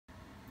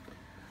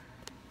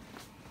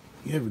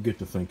You ever get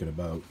to thinking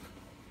about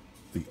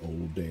the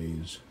old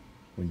days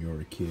when you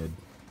were a kid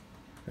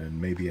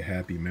and maybe a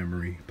happy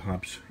memory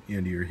pops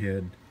into your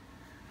head?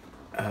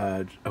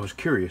 I was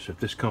curious if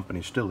this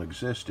company still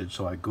existed,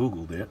 so I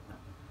Googled it.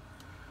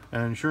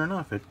 And sure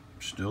enough, it's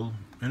still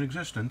in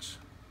existence.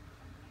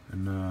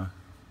 And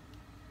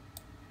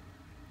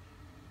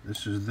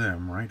this is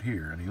them right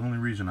here. And the only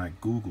reason I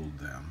Googled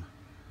them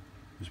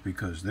is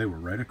because they were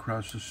right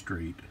across the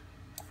street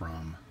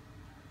from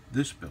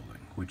this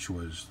building, which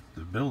was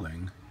the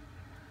building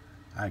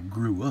I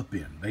grew up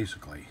in,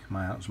 basically. It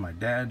was my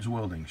dad's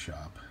welding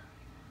shop.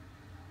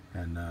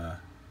 And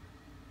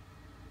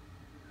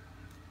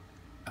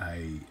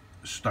I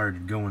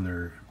started going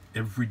there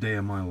every day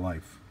of my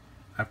life,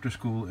 after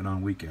school and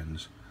on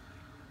weekends,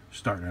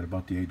 starting at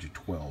about the age of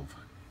 12.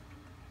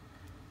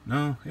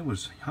 No, I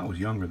was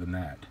younger than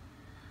that.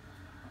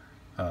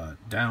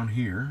 Down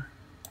here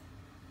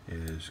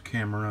is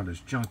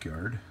Camerata's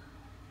junkyard.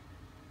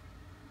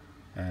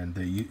 And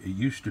it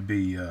used to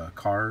be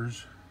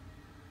cars,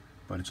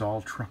 but it's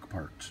all truck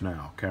parts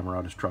now,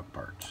 Camerata's truck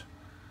parts.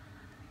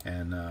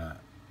 And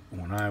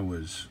when I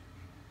was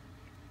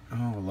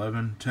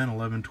 11,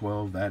 10,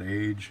 12, that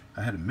age,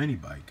 I had a mini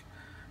bike.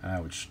 And I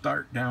would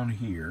start down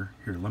here.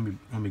 Here, let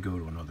me go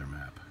to another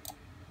map.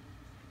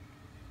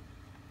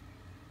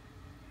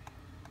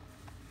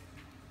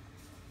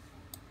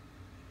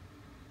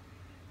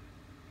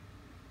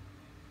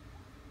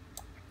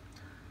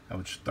 I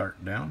would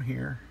start down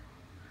here,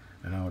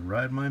 and I would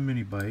ride my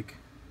mini bike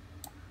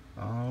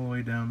all the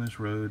way down this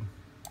road.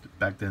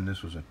 Back then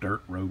this was a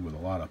dirt road with a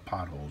lot of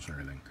potholes and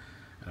everything.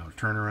 And I would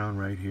turn around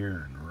right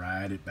here and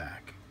ride it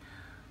back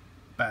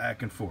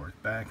and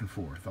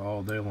forth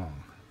all day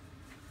long.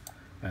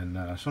 And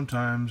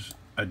sometimes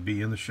I'd be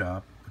in the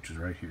shop, which is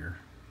right here.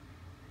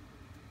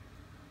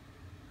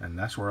 And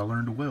that's where I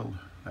learned to weld.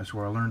 That's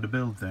where I learned to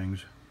build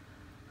things,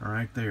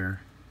 right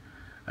there.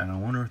 And I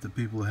wonder if the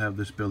people who have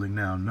this building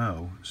now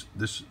know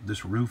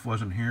this roof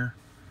wasn't here.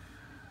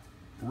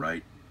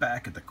 Right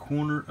back at the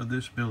corner of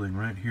this building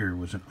right here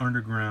was an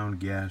underground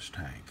gas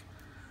tank.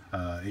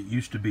 It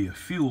used to be a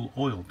fuel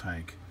oil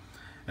tank.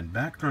 And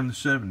back during the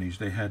 70s,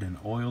 they had an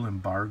oil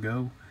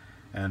embargo.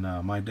 And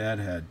my dad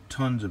had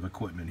tons of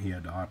equipment he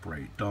had to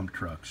operate. Dump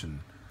trucks and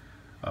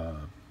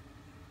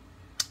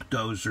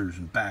dozers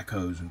and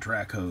backhoes and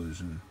track hoes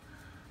and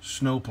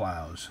snow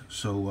plows.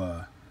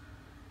 So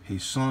he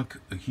sunk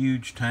a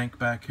huge tank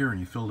back here and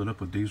he filled it up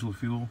with diesel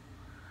fuel.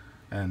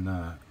 And,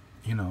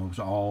 you know, it was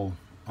all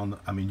on the,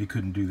 I mean, you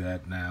couldn't do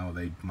that now.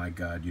 My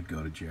God, you'd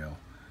go to jail.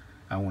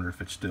 I wonder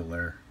if it's still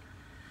there.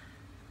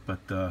 But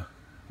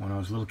when I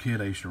was a little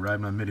kid, I used to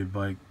ride my mini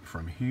bike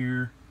from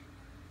here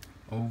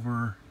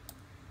over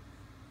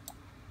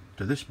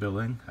to this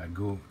building. I'd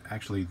go,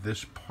 actually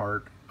this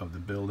part of the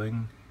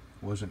building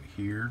wasn't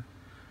here,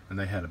 and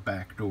they had a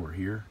back door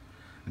here,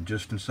 and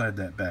just inside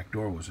that back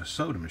door was a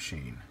soda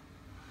machine.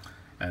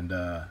 And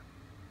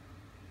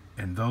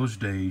in those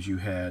days you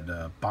had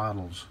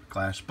bottles,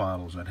 glass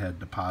bottles that had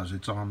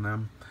deposits on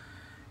them,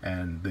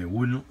 and they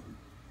would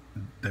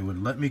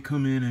let me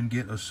come in and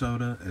get a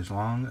soda as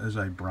long as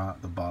I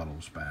brought the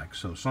bottles back.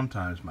 So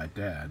sometimes my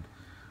dad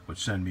would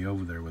send me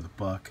over there with a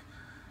buck,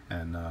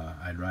 and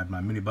I'd ride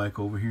my mini bike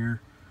over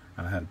here,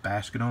 and I had a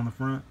basket on the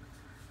front,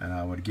 and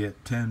I would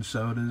get 10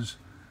 sodas,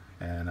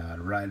 and I'd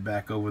ride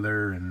back over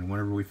there, and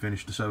whenever we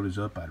finished the sodas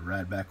up, I'd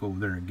ride back over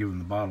there and give them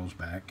the bottles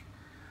back.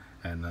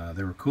 And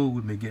they were cool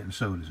with me getting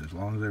sodas as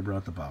long as they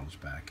brought the bottles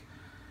back.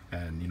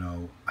 And, you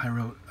know, I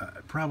rode,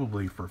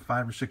 probably for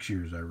 5 or 6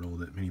 years, I rode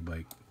that mini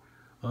bike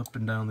up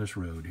and down this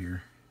road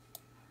here.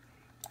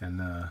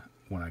 And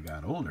when I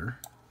got older,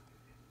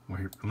 well,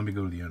 here, let me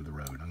go to the end of the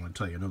road. I'm going to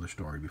tell you another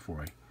story before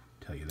I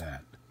tell you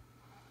that.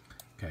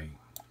 Okay,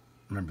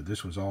 remember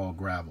this was all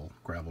gravel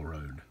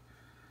road.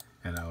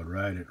 And I would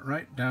ride it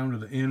right down to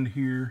the end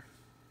here,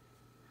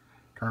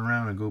 turn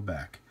around and go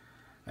back.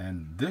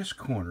 And this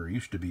corner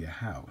used to be a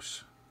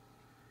house,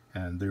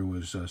 and there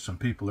was some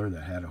people there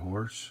that had a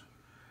horse,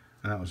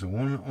 and that was the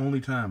only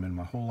time in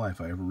my whole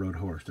life I ever rode a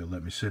horse. They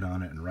let me sit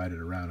on it and ride it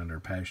around in their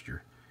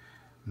pasture.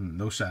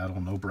 No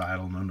saddle, no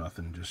bridle, no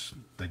nothing.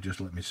 They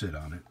just let me sit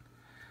on it.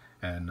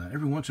 And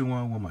every once in a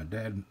while, when my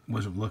dad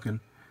wasn't looking,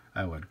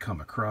 I would come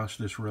across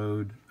this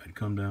road. I'd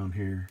come down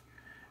here,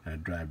 and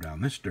I'd drive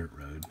down this dirt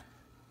road,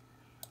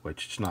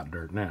 which it's not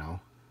dirt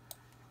now.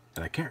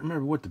 And I can't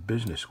remember what the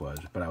business was,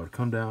 but I would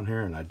come down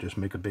here and I'd just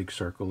make a big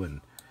circle and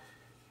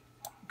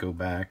go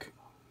back.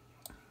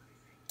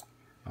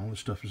 All the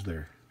stuff is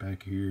there.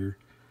 Back here,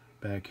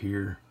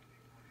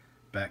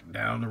 back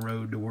down the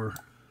road to where...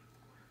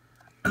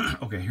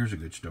 Okay, here's a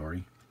good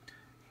story.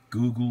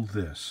 Google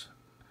this.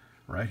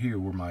 Right here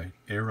where my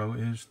arrow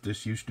is,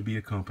 this used to be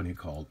a company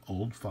called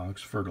Old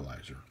Fox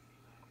Fertilizer.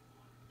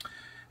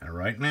 And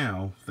right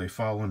now, they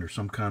fall under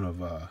some kind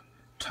of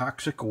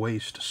toxic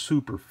waste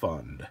super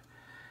fund.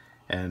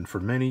 And for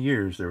many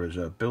years, there was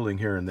a building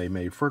here, and they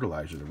made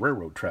fertilizer. The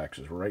railroad tracks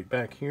is right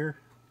back here.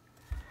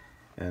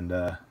 And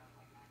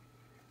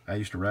I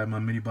used to ride my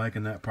mini bike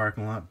in that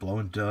parking lot,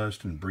 blowing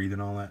dust and breathing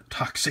all that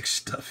toxic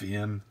stuff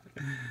in.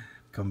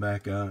 Come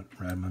back out,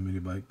 ride my mini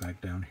bike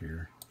back down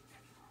here.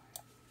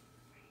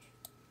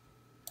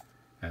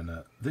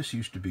 And this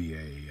used to be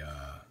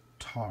a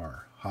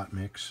tar hot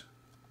mix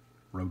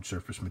road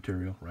surface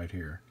material right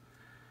here.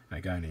 And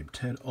a guy named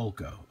Ted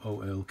Olko,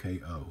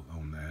 O-L-K-O,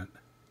 owned that.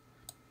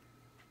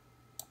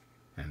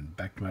 And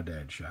back to my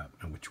dad's shop,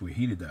 in which we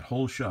heated that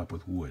whole shop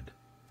with wood.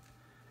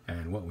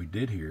 And what we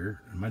did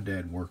here, my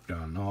dad worked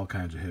on all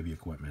kinds of heavy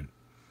equipment.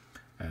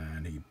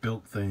 And he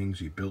built things,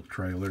 he built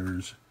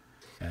trailers,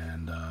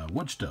 and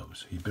wood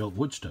stoves. He built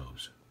wood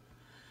stoves.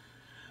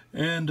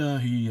 And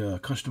he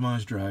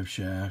customized drive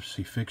shafts,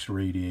 he fixed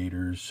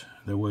radiators.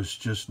 There was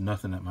just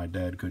nothing that my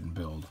dad couldn't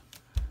build.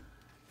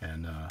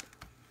 And now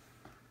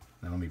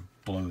let me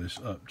blow this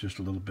up just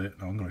a little bit,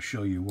 and I'm going to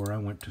show you where I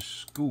went to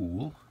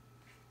school.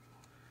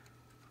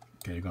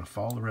 Okay, you're going to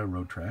follow the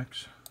railroad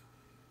tracks.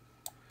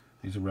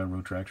 These are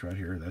railroad tracks right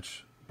here.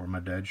 That's where my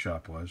dad's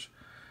shop was.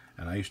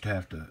 And I used to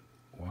have to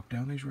walk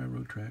down these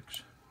railroad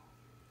tracks.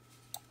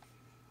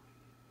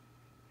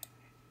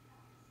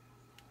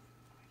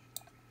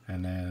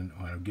 And then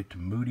when I would get to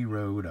Moody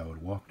Road, I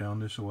would walk down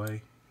this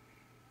way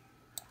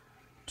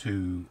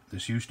to,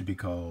 this used to be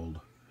called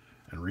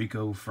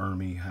Enrico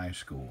Fermi High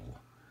School.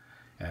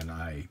 And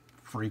I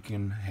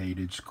freaking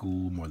hated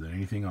school more than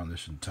anything on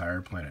this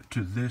entire planet.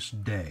 To this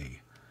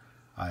day,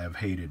 I have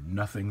hated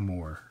nothing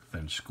more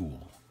than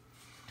school.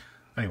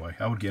 Anyway,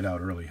 I would get out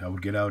early. I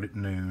would get out at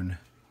noon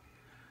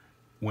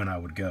when I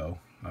would go.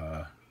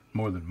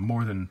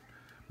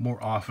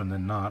 More often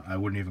than not, I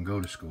wouldn't even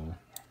go to school.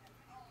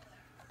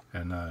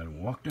 And I'd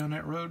walk down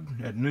that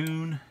road at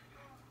noon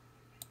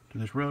to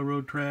this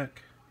railroad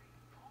track.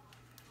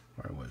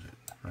 Where was it?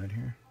 Right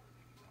here?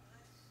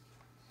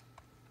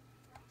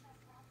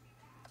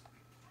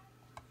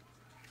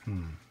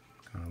 Kind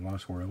of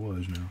lost where I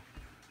was now.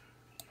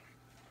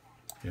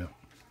 Yep.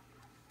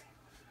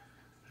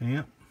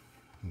 Yep.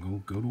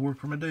 Go to work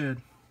for my dad.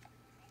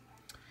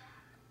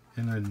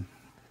 And I'd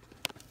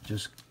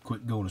just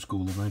quit going to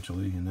school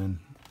eventually, and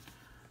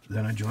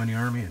then I joined the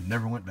Army and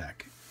never went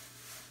back.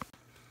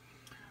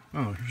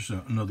 Oh, here's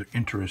another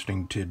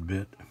interesting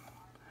tidbit.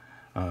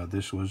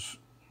 This was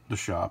the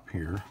shop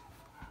here,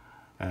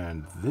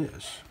 and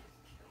this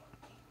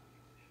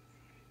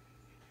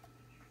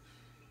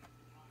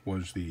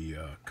was the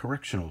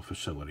correctional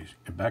facilities.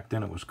 And back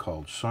then it was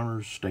called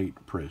Summers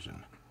State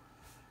Prison,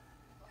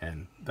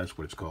 and that's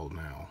what it's called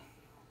now.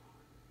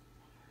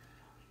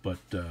 But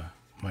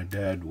my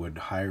dad would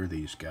hire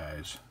these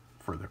guys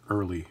for the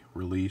early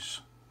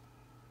release,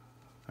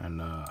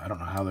 and I don't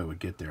know how they would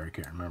get there, I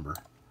can't remember.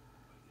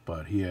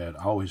 But he had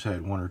always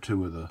had one or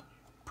two of the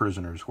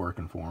prisoners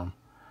working for him,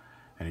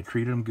 and he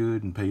treated them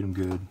good and paid them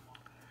good.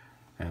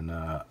 And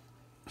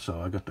so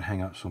I got to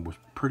hang out with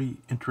pretty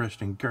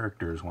interesting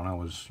characters when I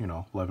was,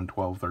 11,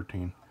 12,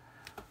 13,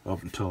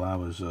 up until I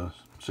was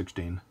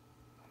 16.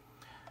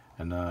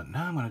 And now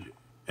I'm going to,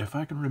 if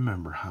I can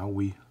remember how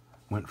we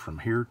went from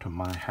here to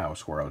my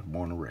house where I was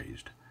born and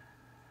raised.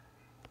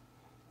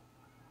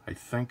 I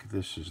think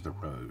this is the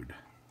road.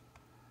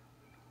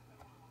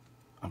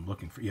 I'm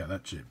looking for, yeah,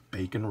 that's it,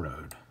 Bacon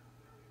Road.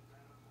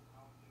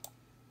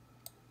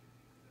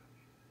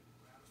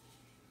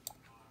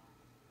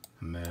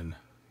 And then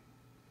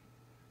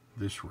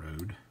this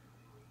road,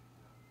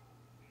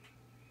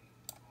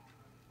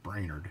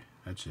 Brainerd,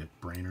 that's it,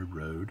 Brainerd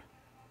Road.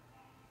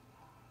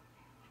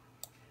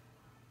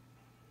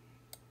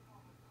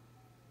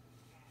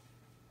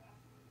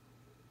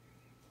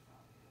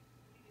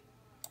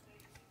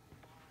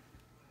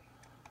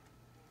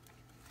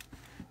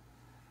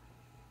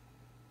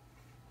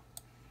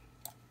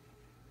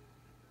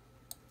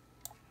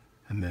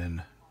 And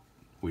then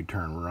we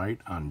turn right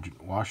on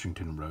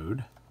Washington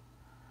Road,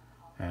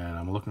 and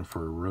I'm looking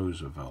for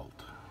Roosevelt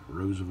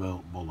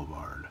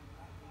Boulevard.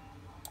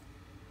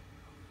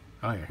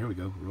 Oh yeah, here we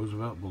go,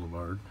 Roosevelt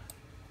Boulevard.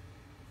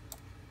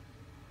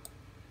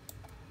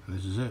 And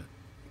this is it,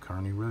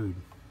 Kearney Road.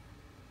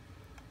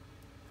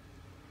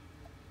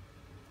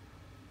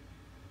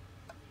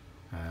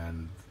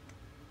 And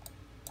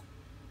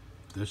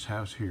this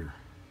house here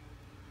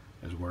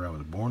is where I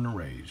was born and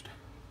raised.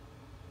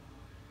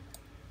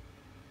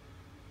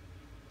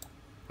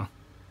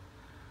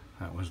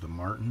 That was the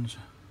Martins,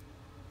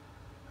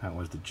 that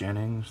was the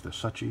Jennings, the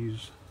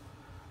Suchys,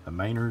 the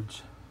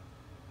Maynards,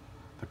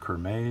 the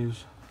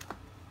Kermays,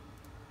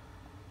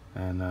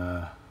 and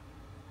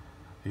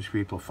these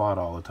people fought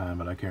all the time,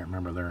 but I can't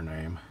remember their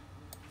name.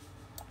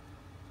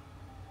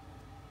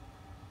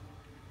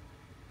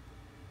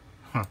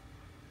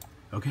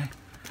 Okay,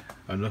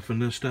 enough of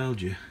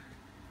nostalgia.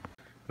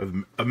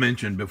 I've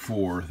mentioned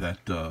before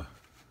that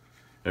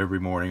every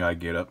morning I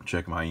get up and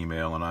check my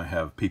email, and I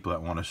have people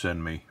that want to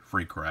send me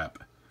free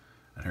crap.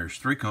 And there's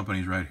 3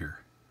 companies right here.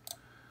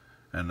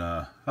 And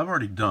I've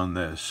already done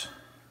this.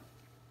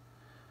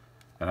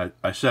 And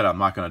I said I'm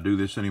not going to do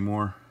this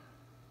anymore.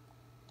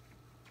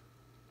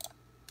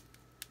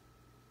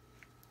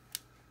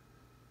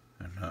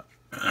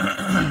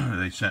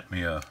 And they sent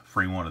me a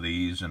free one of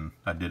these, and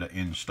I did an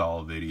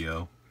install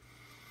video.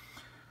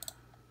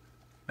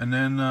 And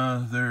then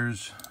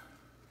there's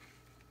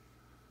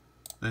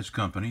this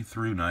company,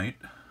 Through Night,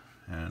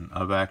 and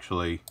I've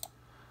actually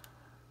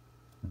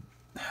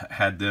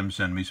had them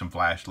send me some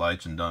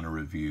flashlights and done a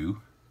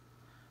review.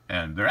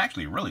 And they're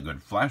actually really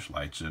good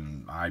flashlights,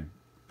 and I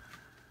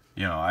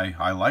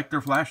like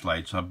their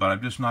flashlights, but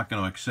I'm just not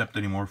going to accept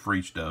any more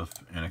free stuff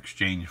in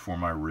exchange for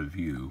my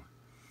review.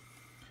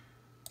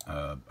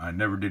 I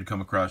never did come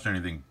across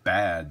anything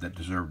bad that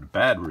deserved a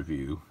bad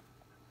review,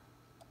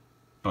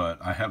 but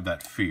I have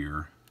that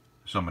fear.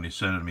 Somebody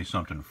sending me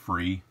something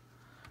free.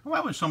 Why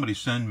would somebody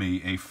send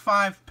me a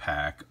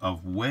 5-pack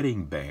of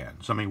wedding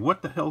bands? I mean,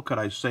 what the hell could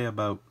I say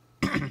about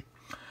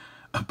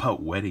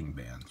about wedding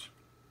bands?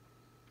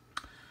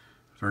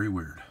 Very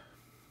weird.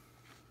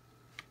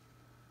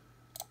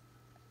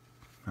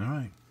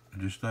 Alright, I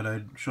just thought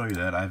I'd show you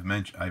that. I've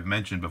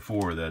mentioned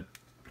before that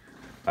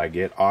I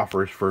get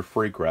offers for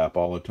free crap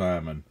all the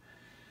time, and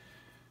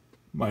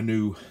my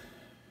new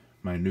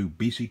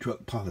BC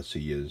truck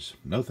policy is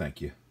no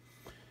thank you.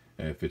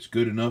 If it's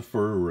good enough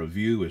for a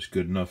review, it's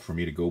good enough for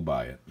me to go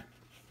buy it.